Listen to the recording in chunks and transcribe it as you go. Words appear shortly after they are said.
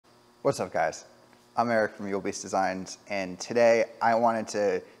What's up, guys? I'm Eric from Wheelbase Designs, and today I wanted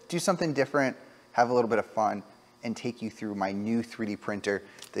to do something different, have a little bit of fun, and take you through my new 3D printer,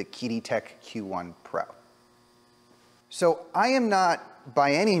 the Qidi Q1 Pro. So I am not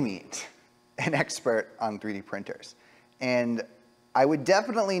by any means an expert on 3D printers, and I would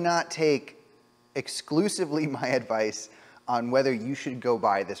definitely not take exclusively my advice on whether you should go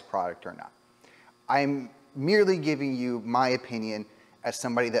buy this product or not. I'm merely giving you my opinion as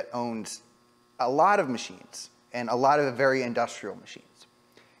somebody that owns a lot of machines and a lot of very industrial machines.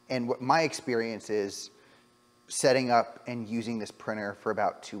 And what my experience is setting up and using this printer for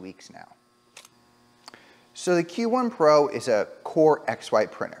about 2 weeks now. So the Q1 Pro is a Core XY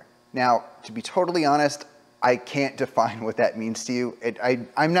printer. Now, to be totally honest, I can't define what that means to you. I'm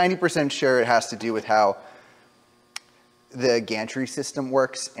 90% sure it has to do with how the gantry system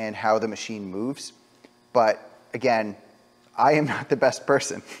works and how the machine moves. But again, I am not the best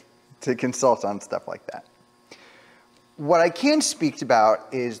person to consult on stuff like that. What I can speak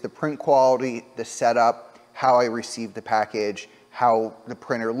about is the print quality, the setup, how I receive the package, how the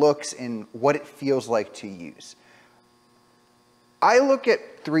printer looks, and what it feels like to use. I look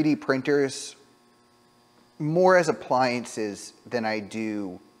at 3D printers more as appliances than I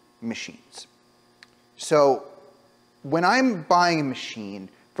do machines. So when I'm buying a machine,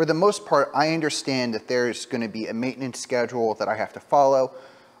 for the most part, I understand that there's going to be a maintenance schedule that I have to follow,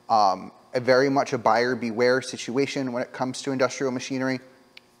 very much a buyer beware situation when it comes to industrial machinery.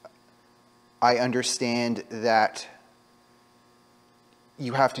 I understand that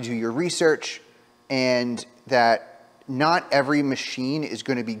you have to do your research and that not every machine is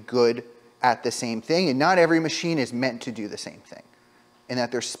going to be good at the same thing, and not every machine is meant to do the same thing, and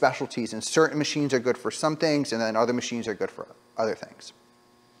that there's specialties, and certain machines are good for some things and then other machines are good for other things.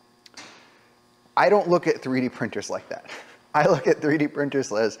 I don't look at 3D printers like that. I look at 3D printers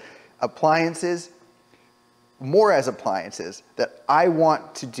as appliances, more as appliances that I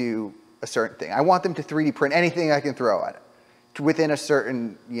want to do a certain thing. I want them to 3D print anything I can throw at it within a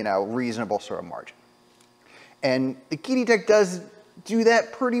certain, reasonable sort of margin. And the Qidi does do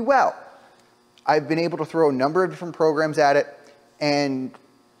that pretty well. I've been able to throw a number of different programs at it, and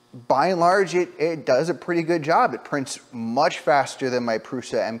by and large, it does a pretty good job. It prints much faster than my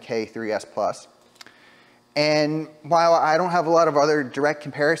Prusa MK3S Plus. And while I don't have a lot of other direct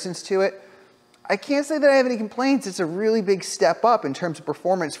comparisons to it, I can't say that I have any complaints. It's a really big step up in terms of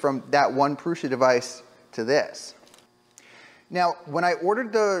performance from that one Prusa device to this. Now, when I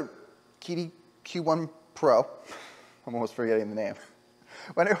ordered the Qidi Q1 Pro, I'm almost forgetting the name.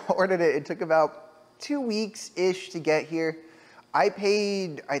 When I ordered it, it took about 2 weeks-ish to get here. I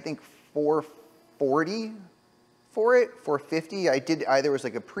paid, I think, $440 for it, $450. There was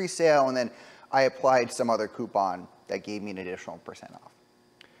like a pre-sale, and then I applied some other coupon that gave me an additional % off.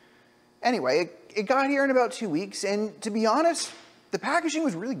 Anyway, it got here in about 2 weeks, and to be honest, the packaging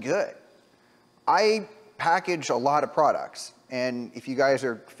was really good. I package a lot of products, and if you guys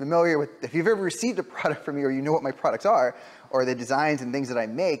are familiar with, if you've ever received a product from me, or you know what my products are, or the designs and things that I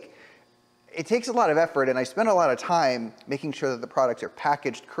make, it takes a lot of effort, and I spend a lot of time making sure that the products are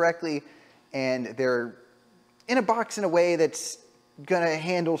packaged correctly, and they're in a box in a way that's gonna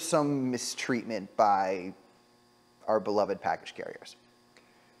handle some mistreatment by our beloved package carriers.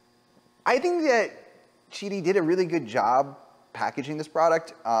 I think that Qidi did a really good job packaging this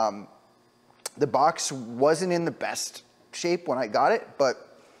product. The box wasn't in the best shape when I got it, but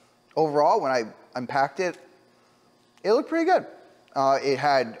overall, when I unpacked it, it looked pretty good. It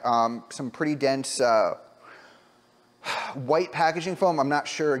had some pretty dense white packaging foam. I'm not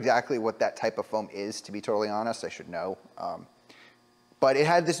sure exactly what that type of foam is, to be totally honest. I should know. But it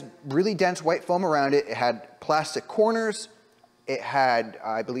had this really dense white foam around it. It had plastic corners. It had,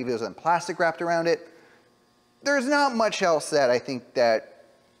 I believe it was plastic wrapped around it. There's not much else that I think that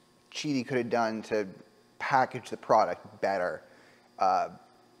Qidi could have done to package the product better.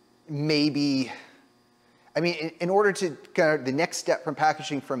 Maybe, in order to kind of, the next step from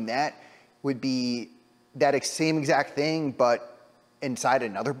packaging from that would be that same exact thing, but inside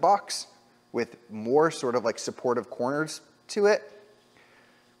another box with more sort of like supportive corners to it,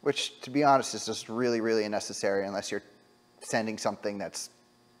 which, to be honest, is just really, really unnecessary unless you're sending something that's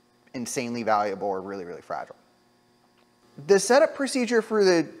insanely valuable or really, really fragile. The setup procedure for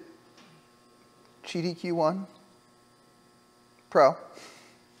the Qidi Q1 Pro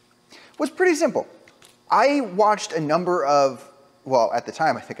was pretty simple. I watched a number of, well, at the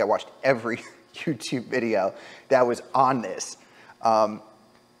time, I think I watched every YouTube video that was on this.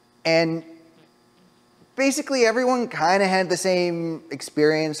 And basically everyone kind of had the same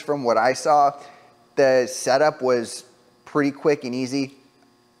experience from what I saw. The setup was pretty quick and easy.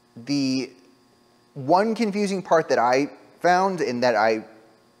 The one confusing part that I found, and that I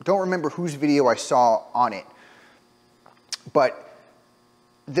don't remember whose video I saw on it, but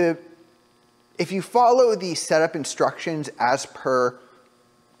if you follow the setup instructions as per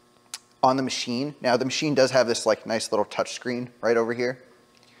on the machine, now the machine does have this like nice little touch screen right over here.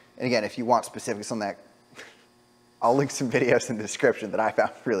 And again, if you want specifics on that, I'll link some videos in the description that I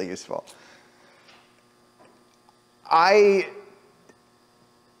found really useful.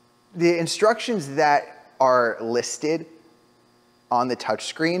 The instructions that are listed on the touch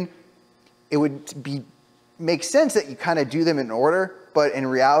screen, it would make sense that you kind of do them in order, but in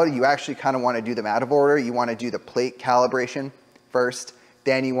reality, you actually kind of want to do them out of order. You want to do the plate calibration first,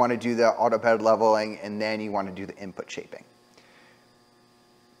 then you want to do the auto bed leveling, and then you want to do the input shaping.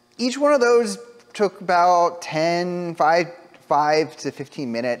 Each one of those took about 5 to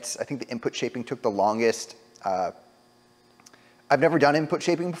 15 minutes. I think the input shaping took the longest. I've never done input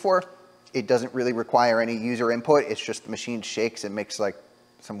shaping before. It doesn't really require any user input. It's just the machine shakes and makes like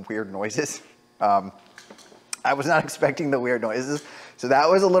some weird noises. I was not expecting the weird noises, so that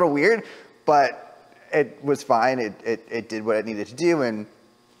was a little weird, but it was fine. It did what it needed to do, and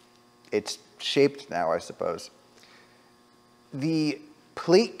it's shaped now, I suppose. The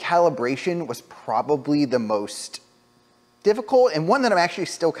plate calibration was probably the most difficult, and one that I'm actually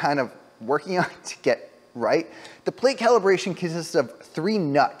still kind of working on to get right. The plate calibration consists of 3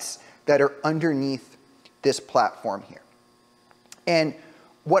 nuts that are underneath this platform here. And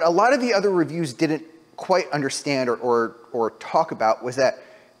what a lot of the other reviews didn't quite understand or talk about was that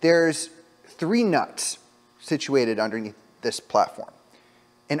there's 3 nuts situated underneath this platform.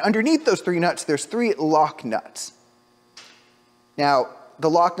 And underneath those 3 nuts, there's 3 lock nuts. Now, the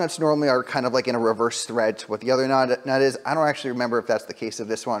lock nuts normally are kind of like in a reverse thread to what the other nut is. I don't actually remember if that's the case of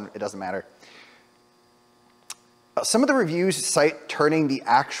this one. It doesn't matter. Some of the reviews cite turning the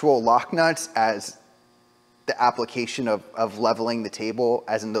actual lock nuts as the application of leveling the table,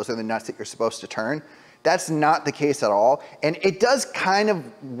 as in those are the nuts that you're supposed to turn. That's not the case at all. And it does kind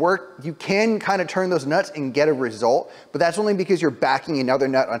of work. You can kind of turn those nuts and get a result, but that's only because you're backing another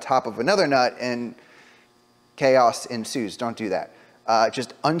nut on top of another nut and chaos ensues. Don't do that.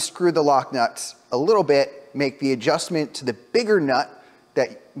 Just unscrew the lock nuts a little bit, make the adjustment to the bigger nut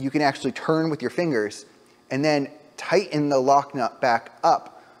that you can actually turn with your fingers, and then tighten the lock nut back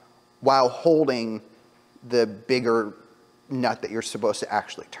up while holding the bigger nut that you're supposed to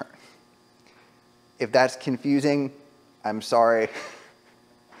actually turn. If that's confusing, I'm sorry.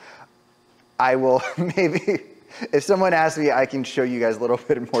 I will maybe, if someone asks me, I can show you guys a little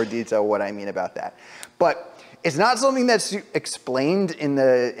bit more detail what I mean about that. But it's not something that's explained in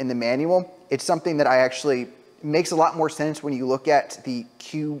the manual. It's something that makes a lot more sense when you look at the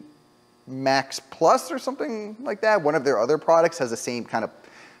Q Max Plus or something like that. One of their other products has the same kind of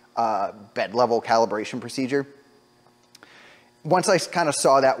bed level calibration procedure. Once I kind of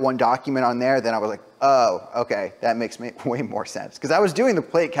saw that one document on there, then I was like, oh, okay, that makes way more sense. Because I was doing the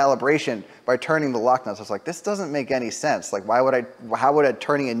plate calibration by turning the lock nuts. I was like, this doesn't make any sense. Like, how would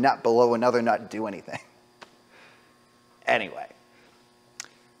turning a nut below another nut do anything? Anyway.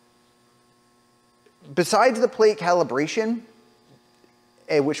 Besides the plate calibration,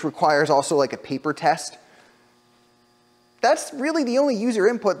 which requires also like a paper test, that's really the only user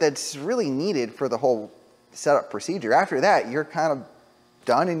input that's really needed for the whole setup procedure. After that, you're kind of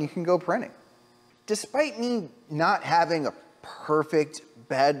done and you can go printing. Despite me not having a perfect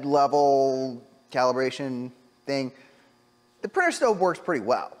bed level calibration thing, the printer still works pretty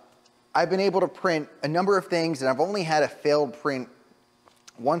well. I've been able to print a number of things, and I've only had a failed print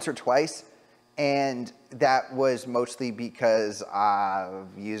once or twice, and that was mostly because of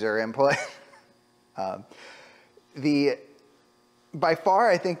user input. By far,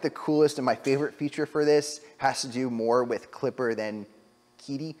 I think the coolest and my favorite feature for this has to do more with Klipper than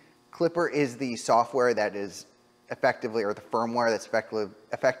Qidi. Klipper is the software that is effectively, or the firmware that's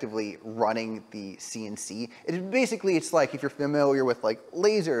effectively running the CNC. It's like, if you're familiar with like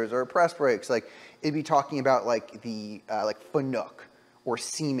lasers or press brakes, like it'd be talking about like the like Fanuc or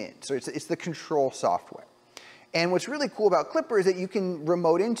Siemens. So it's the control software. And what's really cool about Klipper is that you can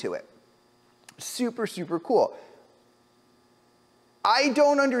remote into it. Super, super cool. I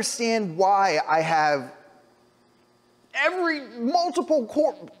don't understand why I have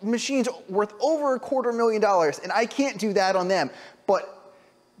multiple machines worth over $250,000, and I can't do that on them. But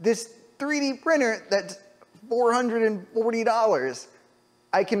this 3D printer that's $440,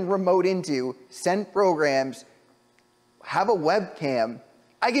 I can remote into, send programs, have a webcam.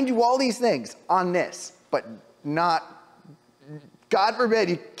 I can do all these things on this, but not, God forbid,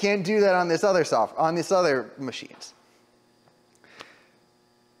 you can't do that on this other machines.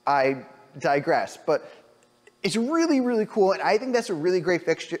 I digress. But it's really, really cool, and I think that's a really great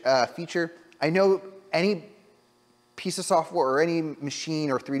feature. I know any piece of software or any machine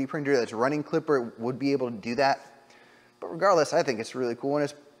or 3D printer that's running Clipper would be able to do that. But regardless, I think it's really cool, and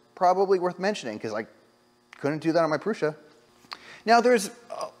it's probably worth mentioning because I couldn't do that on my Prusa. Now, there's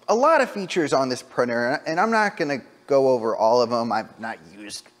a lot of features on this printer, and I'm not going to go over all of them. I've not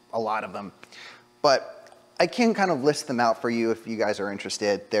used a lot of them, but I can kind of list them out for you if you guys are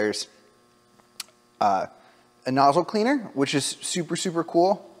interested. There's a nozzle cleaner, which is super, super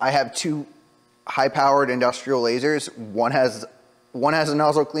cool. I have two high-powered industrial lasers. One has a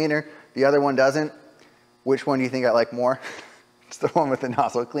nozzle cleaner, the other one doesn't. Which one do you think I like more? It's the one with the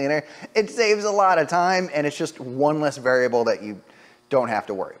nozzle cleaner. It saves a lot of time, and it's just one less variable that you don't have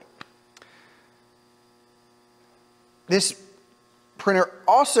to worry. This printer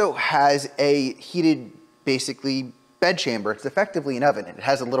also has a heated, basically, bed chamber. It's effectively an oven, and it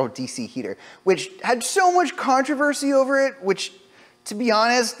has a little DC heater, which had so much controversy over it, which, to be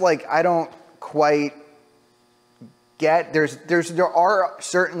honest, like, I don't quite get. There are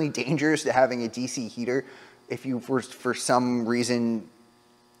certainly dangers to having a DC heater. If you, for some reason,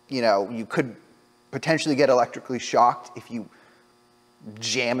 you know, you could potentially get electrically shocked if you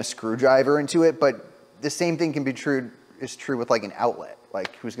jam a screwdriver into it, but the same thing can be true with like an outlet.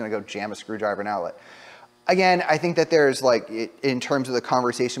 Like, who's gonna go jam a screwdriver in an outlet? Again, I think that there's like, in terms of the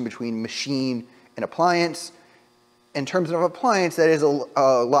conversation between machine and appliance, in terms of appliance, that is a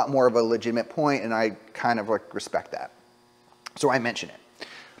lot more of a legitimate point, and I kind of like respect that. So I mention it.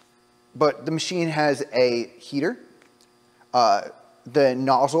 But the machine has a heater. The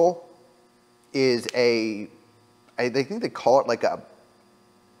nozzle is I think they call it like a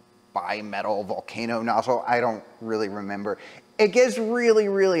bimetal volcano nozzle. I don't really remember. It gets really,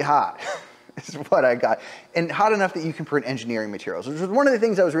 really hot. Is what I got. And hot enough that you can print engineering materials, which was one of the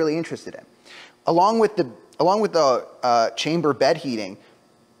things I was really interested in. Along with the chamber bed heating,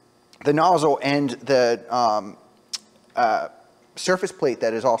 the nozzle and the surface plate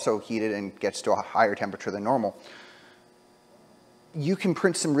that is also heated and gets to a higher temperature than normal, you can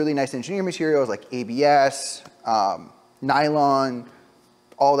print some really nice engineering materials like ABS, nylon,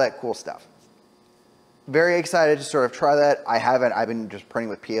 all that cool stuff. Very excited to sort of try that. I haven't. I've been just printing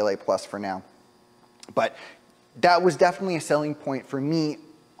with PLA Plus for now. But that was definitely a selling point for me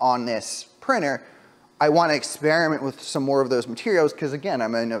on this printer. I want to experiment with some more of those materials because, again,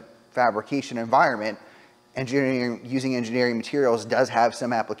 I'm in a fabrication environment. Using engineering materials does have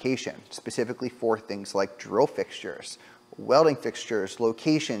some application, specifically for things like drill fixtures, welding fixtures,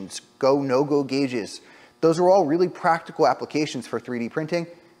 locations, go, no-go gauges. Those are all really practical applications for 3D printing,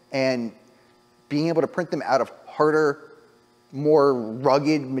 and being able to print them out of harder, more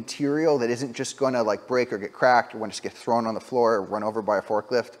rugged material that isn't just going to like break or get cracked or when it just get thrown on the floor or run over by a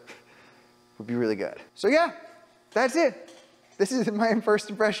forklift would be really good. So yeah, that's it. This is my first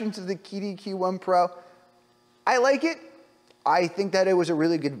impressions of the Qidi Q1 Pro. I like it. I think that it was a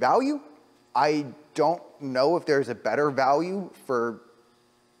really good value. I don't know if there's a better value for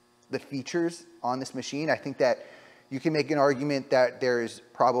the features on this machine. I think that you can make an argument that there's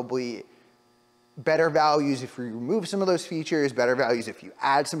probably better values if you remove some of those features, better values if you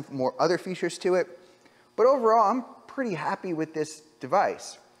add some more other features to it. But overall, I'm pretty happy with this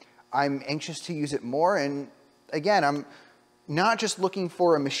device. I'm anxious to use it more, and again, I'm not just looking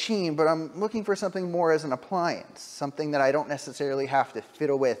for a machine, but I'm looking for something more as an appliance, something that I don't necessarily have to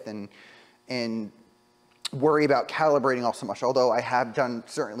fiddle with and worry about calibrating all so much, although I have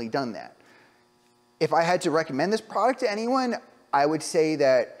certainly done that. If I had to recommend this product to anyone, I would say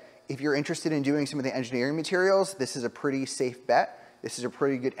that if you're interested in doing some of the engineering materials, this is a pretty safe bet. This is a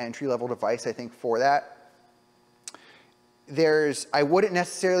pretty good entry-level device, I think, for that. I wouldn't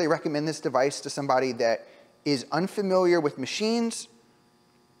necessarily recommend this device to somebody that is unfamiliar with machines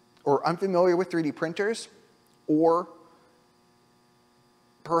or unfamiliar with 3D printers, or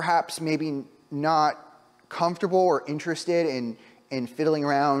perhaps maybe not comfortable or interested in fiddling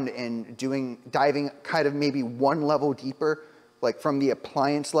around and diving kind of maybe one level deeper, like from the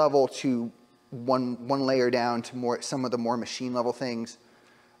appliance level to one layer down to some of the more machine level things.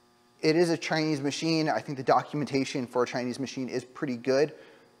 It is a Chinese machine. I think the documentation for a Chinese machine is pretty good.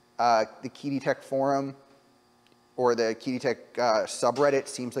 The Qidi Tech forum or the Qidi Tech subreddit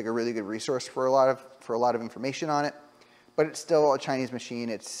seems like a really good resource for a lot of information on it. But it's still a Chinese machine.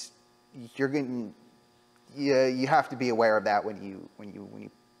 You have to be aware of that when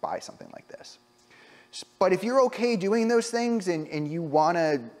you buy something like this. But if you're okay doing those things and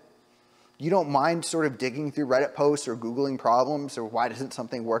you don't mind sort of digging through Reddit posts or Googling problems, or why doesn't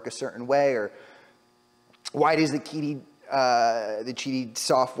something work a certain way, or why does the Qidi the Qidi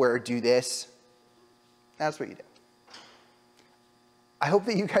software do this. That's what you do. I hope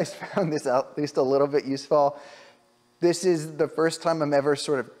that you guys found this out at least a little bit useful. This is the first time I'm ever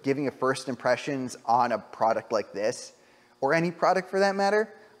sort of giving a first impressions on a product like this, or any product for that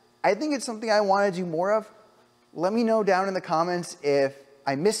matter. I think it's something I want to do more of. Let me know down in the comments if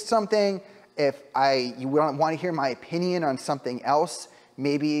I missed something, if you want to hear my opinion on something else,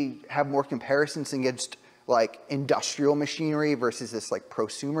 maybe have more comparisons against like industrial machinery versus this like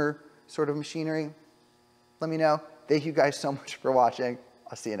prosumer sort of machinery. Let me know. Thank you guys so much for watching.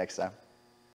 I'll see you next time.